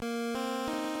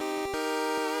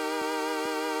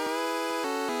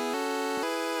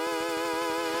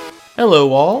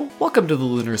Hello all, welcome to the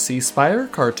Lunar Sea Spire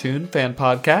Cartoon Fan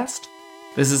Podcast.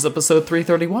 This is episode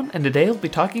 331, and today we'll be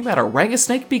talking about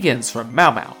Orangasnake Begins from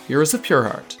Mau Mau, Heroes of Pure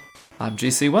Heart. I'm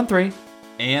GC13.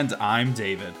 And I'm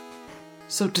David.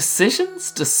 So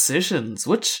decisions?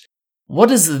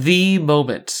 What is the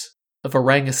moment of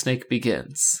Orangasnake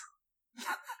Begins?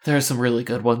 There are some really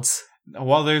good ones.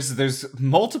 Well, there's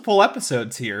multiple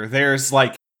episodes here. There's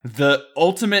like the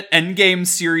ultimate Endgame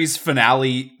series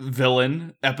finale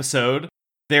villain episode.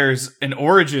 There's an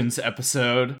Origins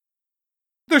episode.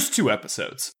 There's 2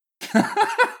 episodes. Well,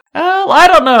 I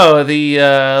don't know.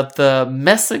 The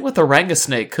messing with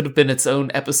Orangasnake could have been its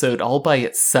own episode all by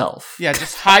itself. Yeah,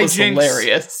 just hijinks.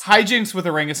 Hilarious. Hijinks with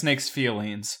Orangasnake's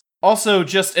feelings. Also,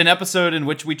 just an episode in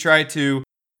which we try to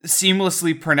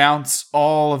seamlessly pronounce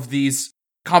all of these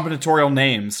combinatorial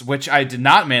names, which I did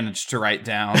not manage to write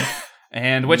down,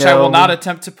 and which I will not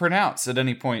attempt to pronounce at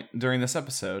any point during this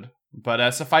episode.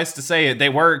 But suffice to say, they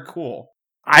were cool.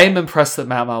 I am impressed that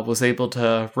Mau Mau was able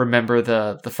to remember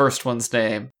the first one's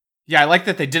name. Yeah, I like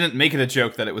that they didn't make it a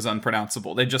joke that it was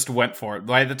unpronounceable. They just went for it.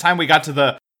 By the time we got to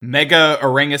the Mega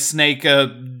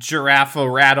Orangasnake, Giraffe,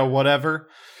 Rata, whatever,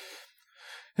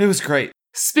 it was great.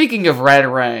 Speaking of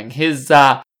Ratarang, his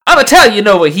I'ma tell you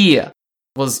over here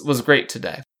was great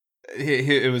today.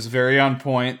 It was very on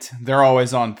point. They're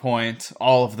always on point.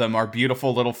 All of them are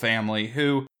beautiful little family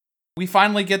who we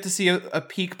finally get to see a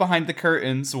peek behind the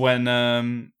curtains when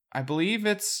I believe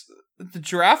it's the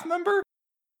giraffe member?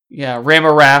 Yeah,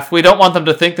 Ramaraf. We don't want them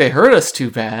to think they hurt us too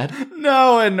bad.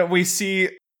 No, and we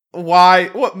see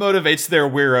what motivates their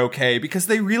we're okay, because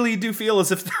they really do feel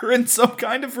as if they're in some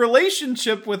kind of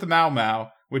relationship with Mau Mau,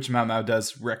 which Mau Mau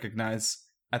does recognize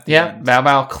at the end. Mau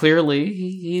Mau clearly,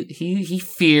 he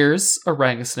fears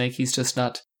Orangasnake, he's just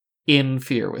not in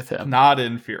fear with him. Not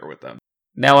in fear with them.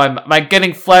 Now I'm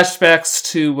getting flashbacks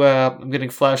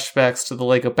to the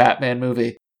Lego Batman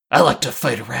movie. I like to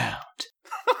fight around.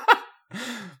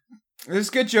 There's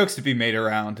good jokes to be made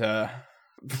around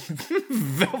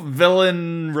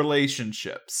villain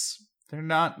relationships. They're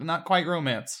not quite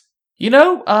romance. You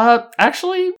know,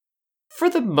 actually, for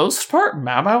the most part,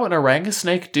 Mau Mau and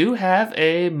Orangasnake do have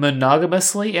a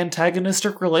monogamously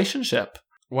antagonistic relationship.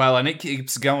 Well, and it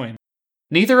keeps going.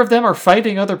 Neither of them are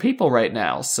fighting other people right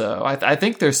now, so I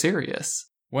think they're serious.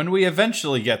 When we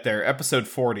eventually get there, episode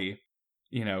 40,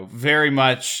 very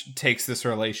much takes this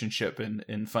relationship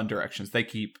in fun directions. They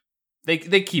keep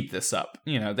this up.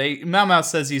 Mau Mau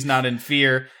says he's not in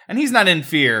fear, and he's not in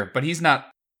fear, but he's not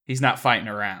fighting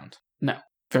around. No,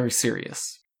 very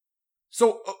serious.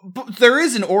 So but there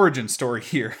is an origin story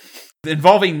here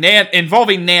involving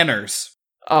nanners.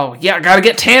 Oh yeah, gotta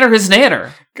get Tanner his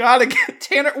nanner. Gotta get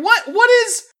Tanner. What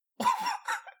is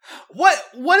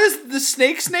the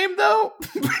snake's name though?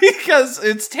 Because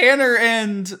it's Tanner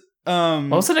and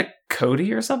wasn't it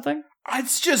Cody or something?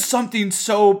 It's just something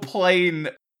so plain.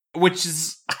 Which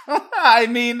is, I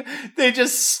mean, they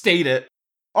just state it.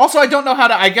 Also, I don't know how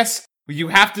to, I guess you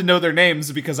have to know their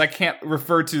names because I can't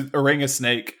refer to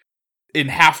Orangasnake in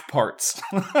half parts.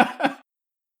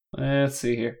 Let's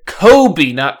see here.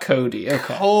 Kobe, not Cody.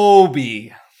 Okay.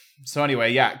 Kobe. So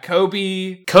anyway, yeah,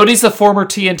 Kobe. Cody's the former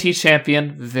TNT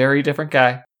champion. Very different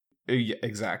guy. Yeah,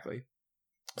 exactly.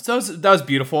 So that was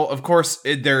beautiful. Of course,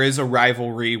 there is a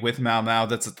rivalry with Mau Mau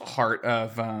that's at the heart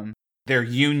of their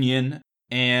union.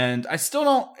 And I still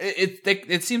don't.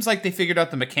 It seems like they figured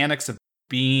out the mechanics of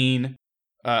being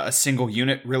a single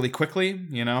unit really quickly.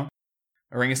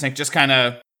 Orangasnake just kind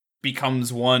of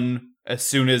becomes one as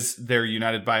soon as they're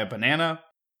united by a banana.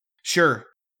 Sure.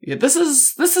 Yeah, this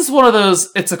is one of those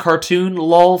it's a cartoon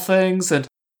lol things, and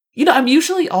I'm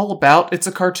usually all about it's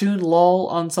a cartoon lol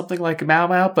on something like Mau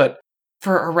Mau, but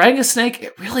for Orangasnake,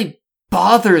 it really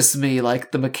bothers me,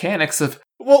 like the mechanics of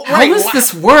how does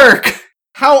this work?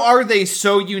 How are they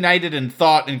so united in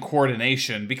thought and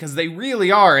coordination? Because they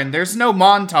really are, and there's no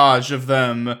montage of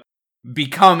them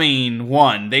becoming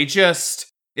one. It's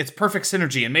perfect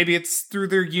synergy, and maybe it's through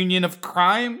their union of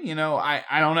crime?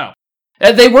 I don't know.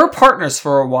 They were partners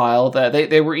for a while.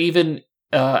 They were even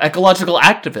ecological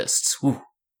activists. Ooh,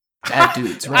 bad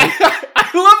dudes, right? I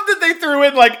love that they threw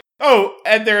in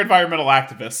and they're environmental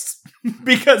activists.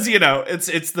 Because,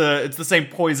 it's the same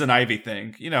poison ivy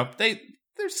thing.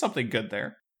 There's something good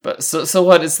there. But so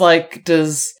what? It's like,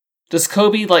 does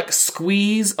Kobe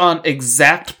squeeze on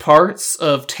exact parts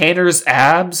of Tanner's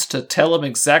abs to tell him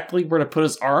exactly where to put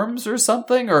his arms or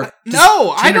something? Or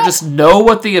no, Tanner just know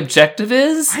what the objective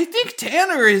is? I think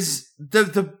Tanner is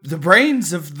the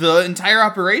brains of the entire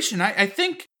operation. I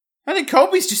think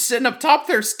Kobe's just sitting up top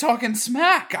there talking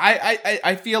smack.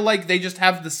 I feel like they just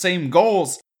have the same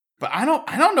goals, but I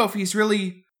don't know if he's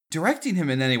really directing him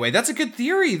in any way. That's a good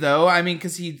theory, though. I mean,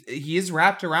 because he is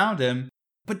wrapped around him,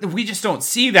 but we just don't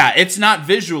see that. It's not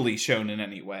visually shown in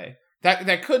any way.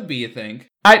 That could be a thing.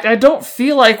 I don't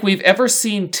feel like we've ever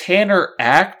seen Tanner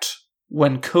act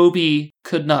when Kobe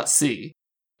could not see.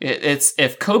 It's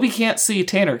if Kobe can't see,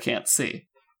 Tanner can't see.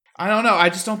 I don't know. I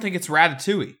just don't think it's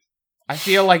Ratatouille. I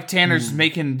feel like Tanner's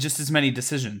making just as many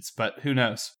decisions, but who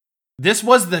knows? This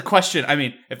was the question. I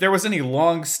mean, if there was any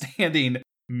long-standing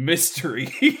mystery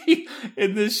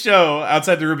in this show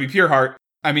outside the Ruby Pureheart,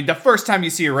 I mean, the first time you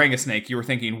see Orangasnake, you were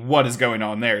thinking, what is going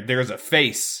on there? There's a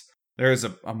face. There's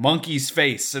a monkey's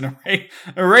face and a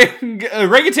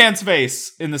orangutan's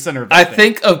face in the center of that thing.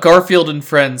 think of Garfield and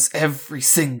Friends every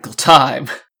single time.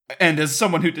 And as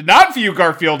someone who did not view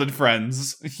Garfield and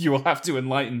Friends, you will have to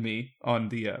enlighten me on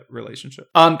the relationship.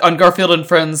 On Garfield and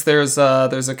Friends, there's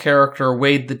a character,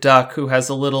 Wade the Duck, who has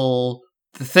the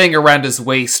thing around his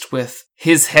waist with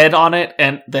his head on it,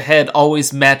 and the head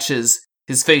always matches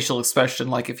his facial expression.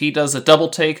 Like, if he does a double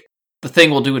take, the thing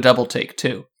will do a double take,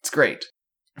 too. It's great.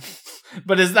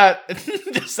 But does that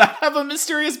have a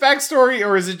mysterious backstory,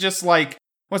 or is it just like,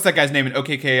 what's that guy's name in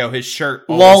OKKO? His shirt.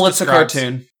 Lol, it's a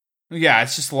cartoon. Yeah,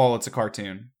 it's just lol, it's a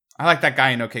cartoon. I like that guy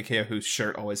in OKKO whose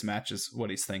shirt always matches what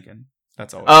he's thinking.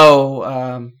 That's always.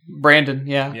 Oh, Brandon,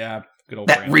 yeah. Yeah, good old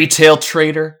that Brandon. Retail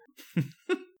trader.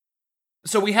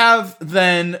 So we have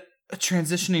then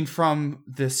transitioning from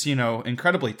this,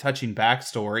 incredibly touching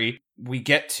backstory, we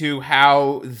get to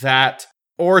how that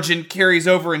origin carries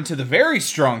over into the very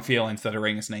strong feelings that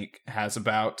Orangasnake has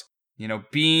about,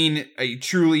 being a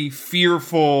truly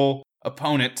fearful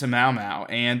opponent to Mau Mau.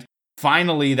 And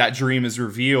finally, that dream is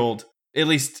revealed, at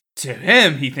least to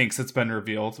him, he thinks it's been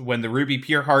revealed, when the Ruby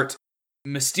Pureheart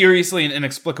mysteriously and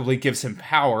inexplicably gives him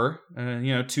power.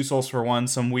 2 souls for 1,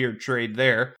 some weird trade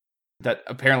there that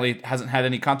apparently hasn't had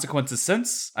any consequences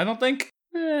since, I don't think.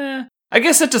 I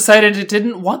guess it decided it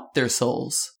didn't want their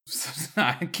souls.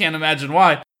 I can't imagine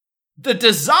why. The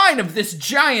design of this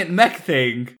giant mech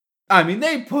thing, I mean,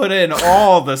 they put in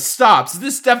all the stops.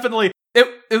 This definitely,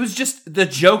 it was just the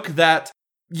joke that,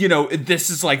 this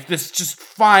is like this just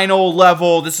final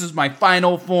level, this is my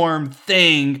final form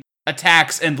thing,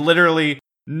 attacks, and literally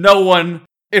no one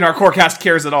in our core cast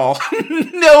cares at all.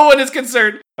 No one is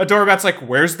concerned. Adorabat's like,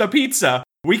 where's the pizza?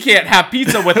 We can't have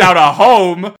pizza without a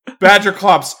home. Badger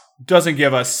Clops doesn't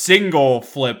give a single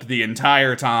flip the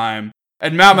entire time.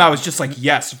 And Mau Mau is just like,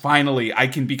 yes, finally, I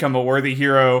can become a worthy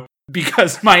hero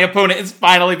because my opponent is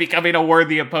finally becoming a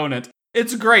worthy opponent.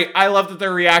 It's great. I love that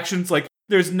their reactions, like,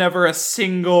 there's never a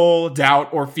single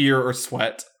doubt or fear or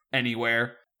sweat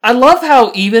anywhere. I love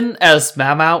how even as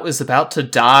Mau Mau is about to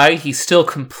die, he's still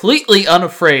completely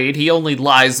unafraid. He only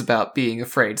lies about being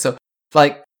afraid. So,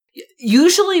 like,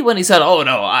 usually when he said, oh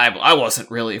no, I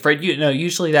wasn't really afraid,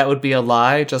 usually that would be a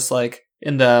lie, just like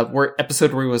in the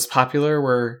episode where he was popular,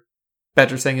 where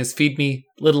Badger saying is, feed me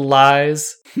little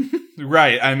lies.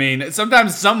 Right, I mean,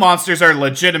 sometimes some monsters are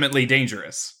legitimately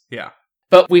dangerous. Yeah.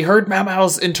 But we heard Mau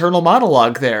Mau's internal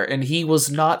monologue there, and he was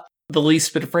not the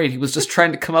least bit afraid. He was just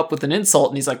trying to come up with an insult,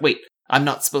 and he's like, wait, I'm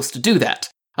not supposed to do that.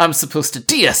 I'm supposed to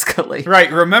de-escalate.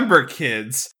 Right, remember,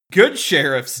 kids, good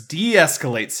sheriffs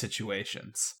de-escalate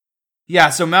situations. Yeah,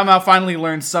 so Mau Mau finally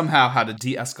learns somehow how to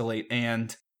de-escalate,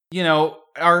 and,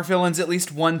 our villains at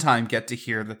least one time get to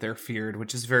hear that they're feared,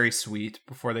 which is very sweet,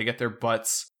 before they get their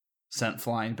butts sent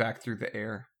flying back through the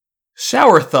air.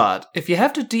 Shower thought. If you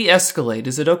have to de-escalate,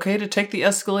 is it okay to take the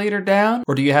escalator down,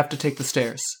 or do you have to take the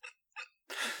stairs?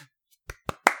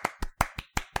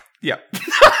 Yeah.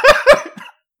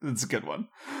 That's a good one.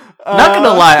 Not gonna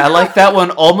lie, I like that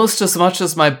one almost as much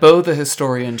as my Bo the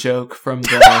Historian joke from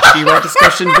the She-Ra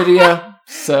discussion video.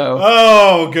 So.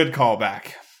 Oh, good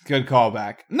callback. Good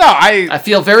callback. No, I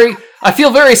feel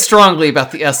very strongly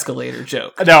about the escalator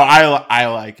joke. No, I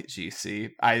like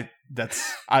GC. I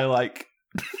like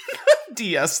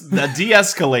the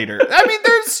de-escalator. I mean,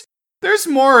 there's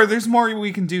more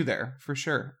we can do there for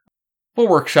sure. We'll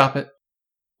workshop it.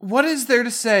 What is there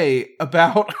to say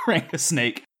about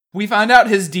Orangasnake? We found out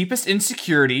his deepest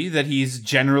insecurity, that he's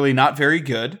generally not very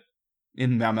good,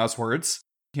 in Mau Mau's words.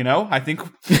 I think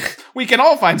we can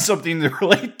all find something to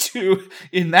relate to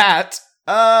in that.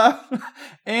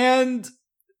 And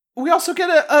we also get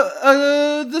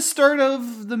the start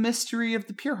of the mystery of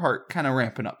the Pureheart kind of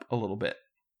ramping up a little bit.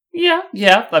 Yeah.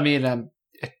 I mean,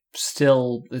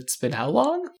 it's been how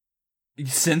long?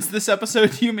 Since this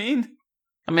episode, you mean?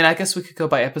 I mean, I guess we could go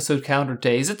by episode count or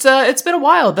days. It's been a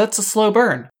while. That's a slow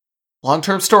burn.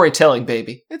 Long-term storytelling,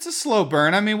 baby. It's a slow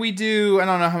burn. I mean, I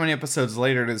don't know how many episodes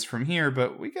later it is from here,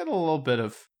 but we get a little bit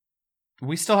of...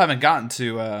 We still haven't gotten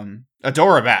to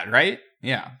Adorabat, right?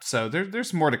 Yeah, so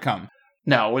there's more to come.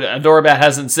 No, Adorabat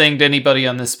hasn't zinged anybody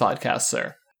on this podcast,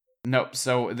 sir. Nope,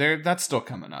 so that's still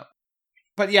coming up.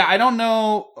 But yeah, I don't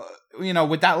know,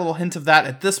 with that little hint of that,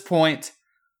 at this point,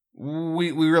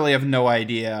 we really have no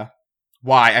idea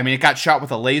why. I mean, it got shot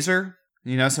with a laser,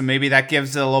 so maybe that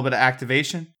gives it a little bit of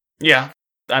activation. Yeah,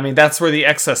 I mean, that's where the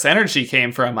excess energy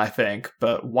came from, I think,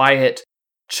 but why it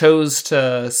chose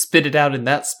to spit it out in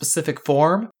that specific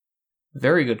form?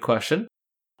 Very good question.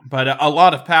 But a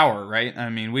lot of power, right? I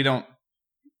mean, we don't,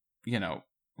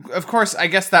 of course, I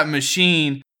guess that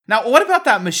machine. Now, what about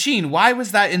that machine? Why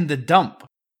was that in the dump?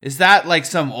 Is that like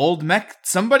some old mech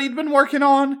somebody'd been working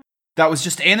on that was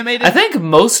just animated? I think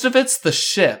most of it's the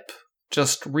ship,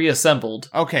 just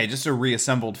reassembled. Okay, just a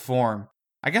reassembled form.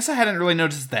 I guess I hadn't really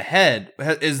noticed the head.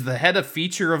 Is the head a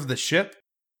feature of the ship?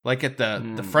 Like at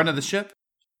the front of the ship?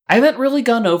 I haven't really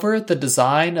gone over the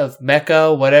design of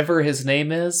Mecha, whatever his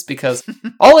name is, because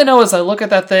all I know is I look at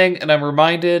that thing and I'm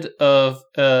reminded of,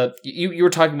 you were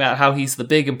talking about how he's the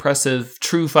big, impressive,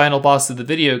 true final boss of the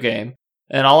video game,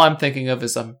 and all I'm thinking of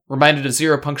is I'm reminded of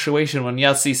Zero Punctuation when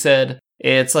Yahtzee said,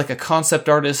 it's like a concept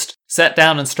artist sat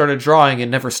down and started drawing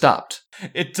and never stopped.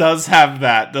 It does have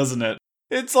that, doesn't it?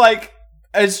 It's like,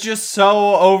 it's just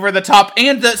so over the top,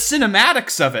 and the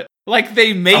cinematics of it. Like,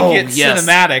 they make it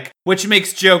cinematic, which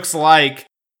makes jokes like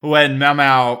when Mao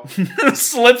Mao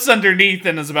slips underneath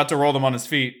and is about to roll them on his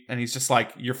feet, and he's just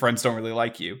like, your friends don't really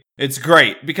like you. It's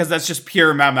great, because that's just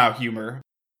pure Mao Mao humor.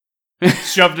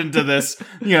 Shoved into this,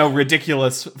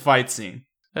 ridiculous fight scene.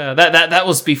 That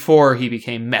was before he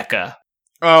became Mecha.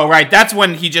 Oh, right, that's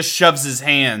when he just shoves his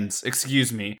hands,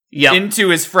 into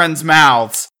his friends'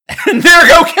 mouths, and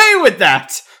they're okay with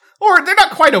that! Or they're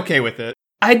not quite okay with it.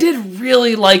 I did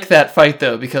really like that fight,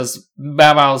 though, because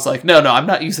Mao Mao was like, no, I'm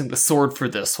not using the sword for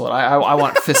this one. I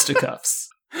want fisticuffs.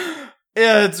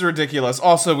 Yeah, it's ridiculous.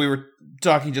 Also, we were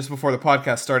talking just before the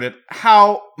podcast started,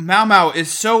 how Mao Mao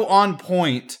is so on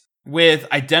point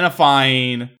with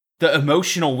identifying the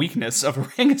emotional weakness of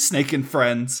Orangasnake and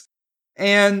friends,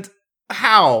 and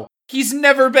how he's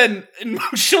never been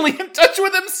emotionally in touch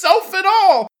with himself at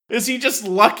all. Is he just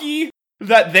lucky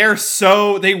that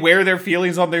they wear their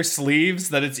feelings on their sleeves,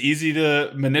 that it's easy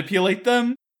to manipulate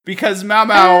them? Because Mao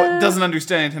Mao doesn't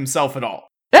understand himself at all.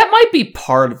 That might be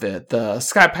part of it. The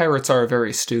Sky Pirates are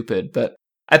very stupid, but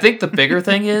I think the bigger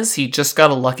thing is he just got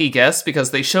a lucky guess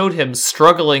because they showed him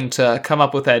struggling to come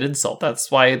up with that insult. That's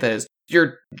why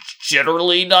you're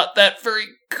generally not that very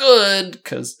good,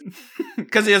 because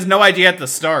he has no idea at the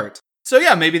start. So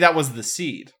yeah, maybe that was the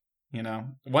seed,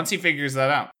 once he figures that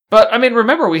out. But, I mean,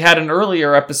 remember we had an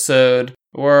earlier episode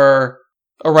where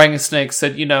Orangasnake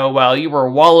said, while you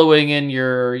were wallowing in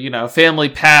your, family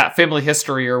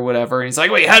history or whatever, and he's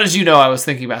like, wait, how did you know I was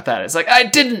thinking about that? It's like, I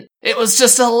didn't! It was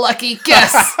just a lucky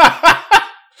guess!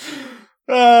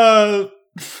 And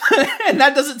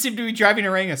that doesn't seem to be driving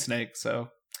Orangasnake, so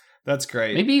that's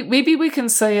great. Maybe we can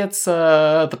say it's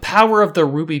the power of the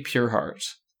Ruby Pureheart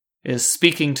is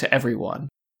speaking to everyone.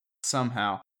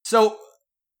 Somehow. So,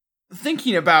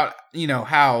 thinking about,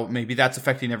 how maybe that's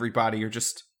affecting everybody, or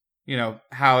just,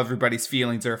 how everybody's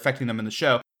feelings are affecting them in the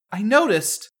show, I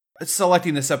noticed,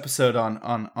 selecting this episode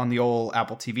on the old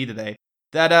Apple TV today,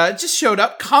 that it just showed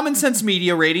up, Common Sense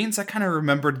Media Ratings. I kind of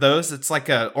remembered those. It's like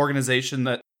an organization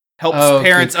that helps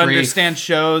parents understand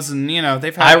shows, and,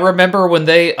 they've had... I remember when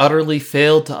they utterly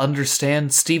failed to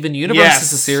understand Steven Universe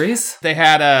as a series. They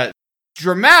had a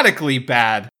dramatically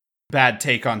bad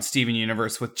take on Steven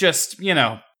Universe with just,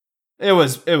 it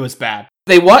was bad.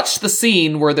 They watched the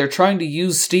scene where they're trying to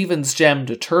use Steven's gem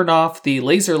to turn off the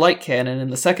laser light cannon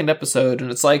in the second episode, and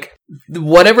it's like,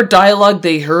 whatever dialogue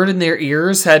they heard in their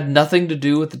ears had nothing to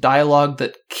do with the dialogue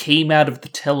that came out of the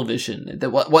television.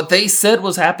 That what they said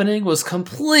was happening was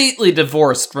completely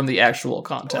divorced from the actual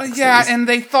context. Well, yeah, and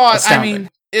they thought, astounding.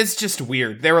 It's just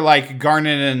weird. They were like,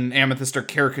 Garnet and Amethyst are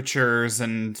caricatures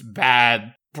and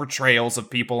bad portrayals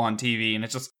of people on TV, and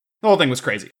it's just, the whole thing was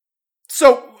crazy.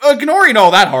 So, ignoring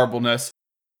all that horribleness,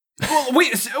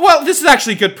 this is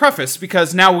actually a good preface,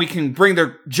 because now we can bring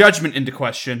their judgment into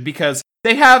question, because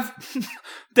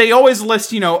they always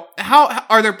list, how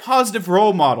are there positive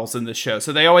role models in this show?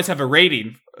 So they always have a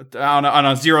rating on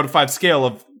a 0 to 5 scale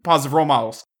of positive role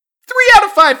models. 3 out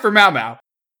of 5 for Mao Mao.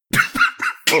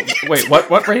 Wait,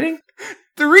 what rating?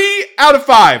 3 out of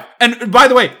 5. And by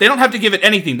the way, they don't have to give it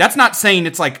anything. That's not saying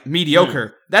it's like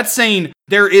mediocre. That's saying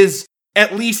there is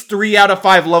at least 3 out of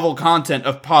 5 level content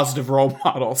of positive role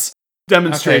models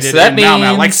demonstrated so that in means... Mao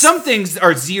Mao. Like, some things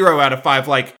are 0 out of 5,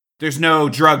 like there's no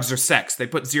drugs or sex. They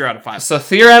put 0 out of 5. So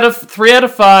 3 out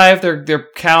of 5, they're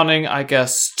counting, I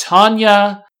guess,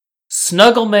 Tanya,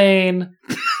 Snugglemane,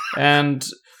 And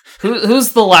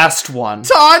who's the last one?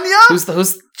 Tanya?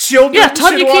 Who's Children Yeah,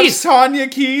 Tanya should watch Keys. Tanya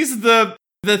Keys, the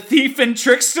thief and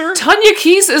trickster? Tanya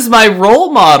Keys is my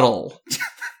role model.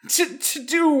 To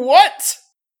do what?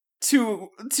 To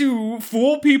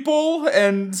fool people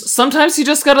and... Sometimes you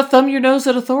just gotta thumb your nose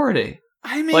at authority.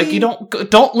 I mean... Like, you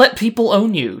don't let people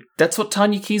own you. That's what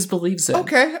Tanya Keys believes in.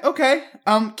 Okay.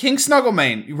 King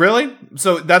Snugglemane. Really?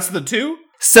 So that's the two?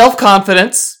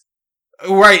 Self-confidence.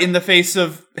 Right, in the face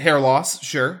of hair loss,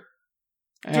 sure.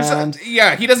 And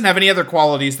Yeah, he doesn't have any other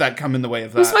qualities that come in the way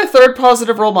of that. who's my third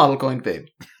positive role model going to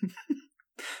be?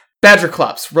 Badger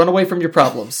Clops, run away from your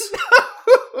problems.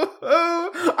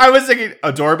 I was thinking,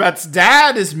 Adorbat's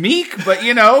dad is meek, but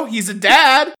he's a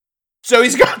dad, so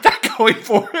he's got that going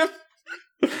for him.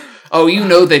 Oh,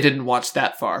 they didn't watch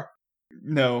that far.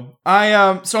 No.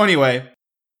 So anyway,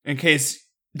 in case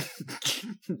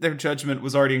their judgment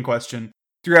was already in question,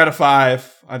 3 out of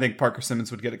 5, I think Parker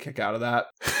Simmons would get a kick out of that.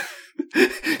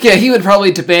 Yeah, he would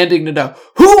probably demanding to know,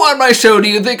 who on my show do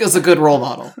you think is a good role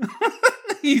model?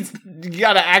 He's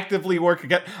got to actively work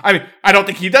again. I mean, I don't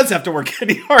think he does have to work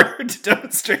any harder to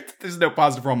demonstrate that there's no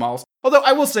positive role models. Although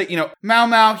I will say, Mao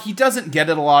Mao, he doesn't get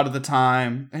it a lot of the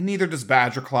time, and neither does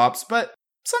Badger Clops, but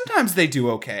sometimes they do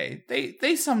okay.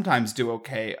 They sometimes do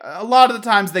okay. A lot of the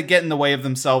times they get in the way of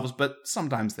themselves, but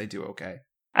sometimes they do okay.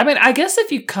 I mean, I guess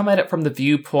if you come at it from the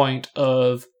viewpoint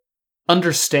of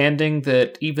understanding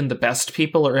that even the best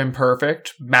people are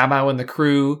imperfect, Mao Mao and the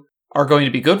crew are going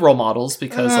to be good role models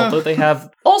because although they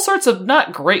have all sorts of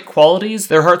not great qualities,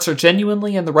 their hearts are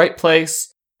genuinely in the right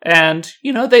place. And,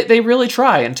 they really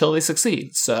try until they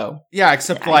succeed. So, yeah,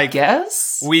 except I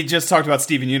guess we just talked about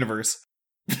Steven Universe.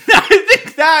 I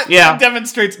think that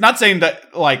demonstrates, not saying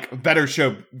that, better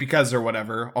show because or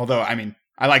whatever, although, I mean,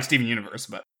 I like Steven Universe,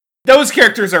 but those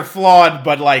characters are flawed,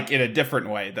 but, in a different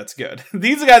way. That's good.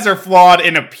 These guys are flawed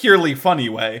in a purely funny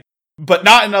way, but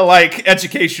not in a,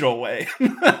 educational way.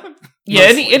 Yeah,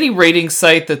 any rating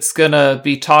site that's gonna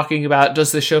be talking about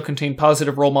does the show contain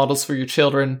positive role models for your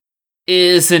children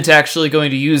isn't actually going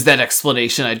to use that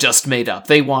explanation I just made up.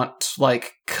 They want,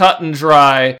 cut and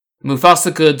dry,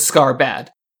 Mufasa good, Scar bad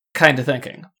kind of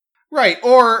thinking. Right,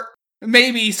 or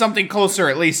maybe something closer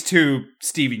at least to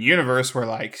Steven Universe,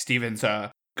 where, Steven's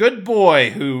a good boy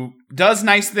who does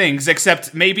nice things,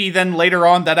 except maybe then later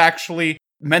on that actually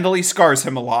mentally scars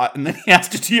him a lot, and then he has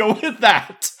to deal with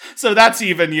that. So that's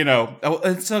even,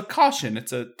 it's a caution.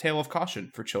 It's a tale of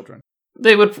caution for children.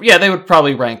 They would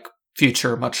probably rank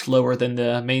Future much lower than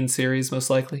the main series, most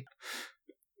likely.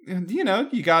 And,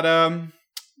 you got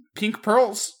Pink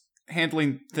Pearl's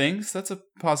handling things. That's a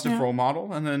positive role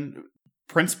model. And then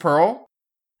Prince Pearl.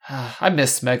 I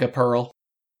miss Mega Pearl.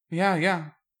 Yeah.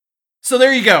 So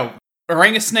there you go.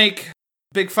 Orangasnake,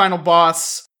 big final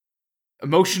boss.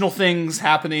 Emotional things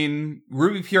happening.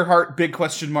 Ruby Pureheart, big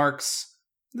question marks.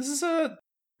 This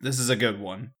is a good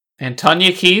one. And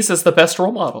Tanya Keys is the best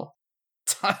role model.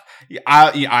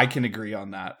 I can agree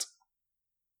on that.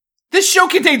 This show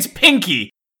contains Pinky.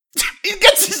 It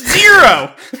gets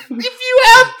 0. If you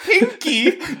have Pinky,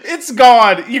 it's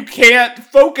gone. You can't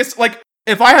focus.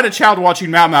 If I had a child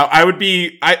watching Mao Mao, I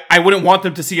wouldn't want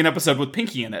them to see an episode with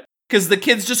Pinky in it. Because the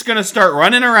kid's just going to start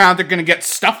running around. They're going to get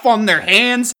stuff on their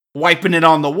hands, wiping it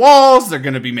on the walls. They're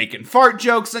going to be making fart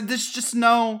jokes. And there's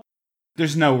no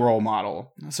role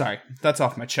model. Sorry, that's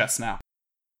off my chest now.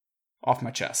 Off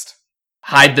my chest.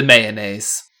 Hide the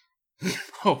mayonnaise.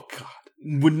 Oh, God.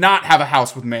 Would not have a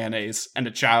house with mayonnaise and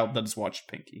a child that has watched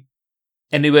Pinky.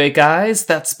 Anyway, guys,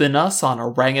 that's been us on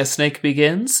Orangasnake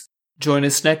Begins. Join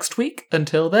us next week.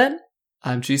 Until then,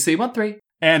 I'm GC13.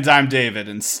 And I'm David,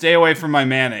 and stay away from my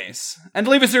mayonnaise. And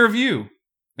leave us a review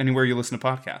anywhere you listen to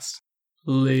podcasts.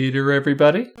 Later,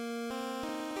 everybody.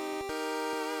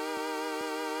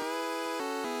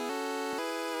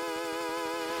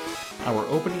 Our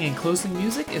opening and closing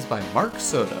music is by Mark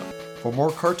Soto. For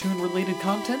more cartoon-related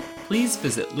content, please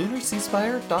visit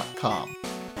lunarceasefire.com.